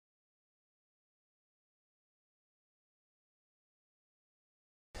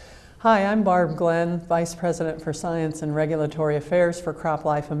Hi, I'm Barb Glenn, Vice President for Science and Regulatory Affairs for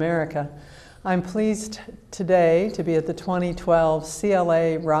CropLife America. I'm pleased today to be at the 2012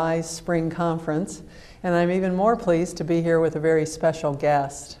 CLA RISE Spring Conference, and I'm even more pleased to be here with a very special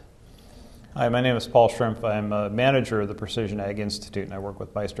guest. Hi, my name is Paul Schrimpf. I'm a manager of the PrecisionAg Institute, and I work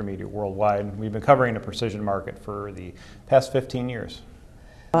with Meister Media worldwide. We've been covering the precision market for the past 15 years.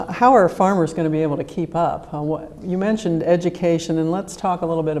 How are farmers going to be able to keep up? You mentioned education, and let's talk a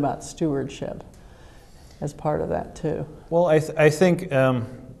little bit about stewardship as part of that too. Well, I think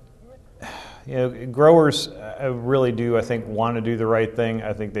growers really do, I think, want to do the right thing.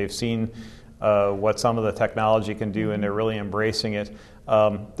 I think they've seen what some of the technology can do, and they're really embracing it.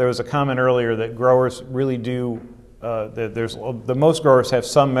 There was a comment earlier that growers really do. Most growers have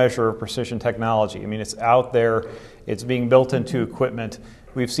some measure of precision technology. I mean, it's out there. It's being built into equipment.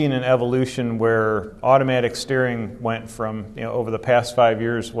 We've seen an evolution where automatic steering went from, over the past 5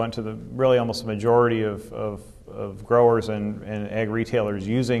 years, went to really almost the majority of growers and ag retailers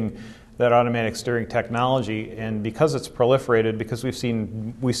using that automatic steering technology. And because it's proliferated, because we see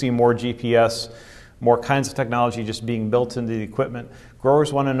more GPS, more kinds of technology just being built into the equipment,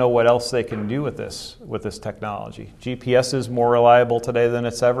 growers want to know what else they can do with this technology. GPS is more reliable today than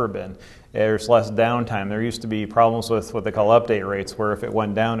it's ever been. There's less downtime. There used to be problems with what they call update rates, where if it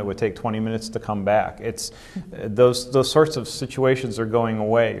went down, it would take 20 minutes to come back. Those sorts of situations are going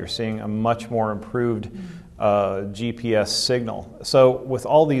away. You're seeing a much more improved GPS signal. So with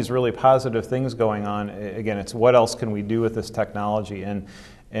all these really positive things going on, again, it's what else can we do with this technology?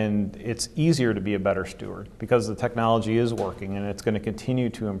 And it's easier to be a better steward because the technology is working, and it's going to continue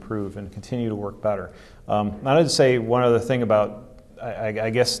to improve and continue to work better. I wanted to say one other thing about, I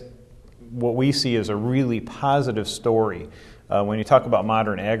guess, what we see is a really positive story. When you talk about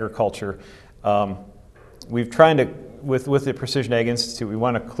modern agriculture, we've tried to, with the PrecisionAg Institute, we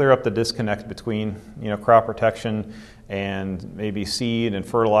want to clear up the disconnect between crop protection and maybe seed and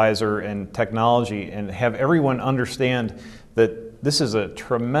fertilizer and technology, and have everyone understand that this is a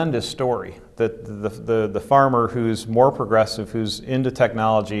tremendous story, that the farmer who's more progressive, who's into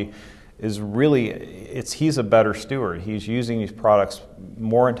technology, is really, he's a better steward. He's using these products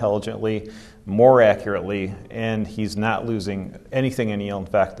more intelligently, more accurately, and he's not losing anything in yield.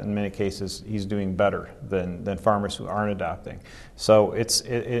 In fact, in many cases, he's doing better than farmers who aren't adopting. So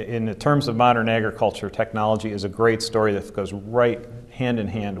in terms of modern agriculture, technology is a great story that goes right hand in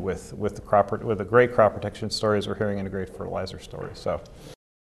hand with the great crop protection stories we're hearing and a great fertilizer story. So.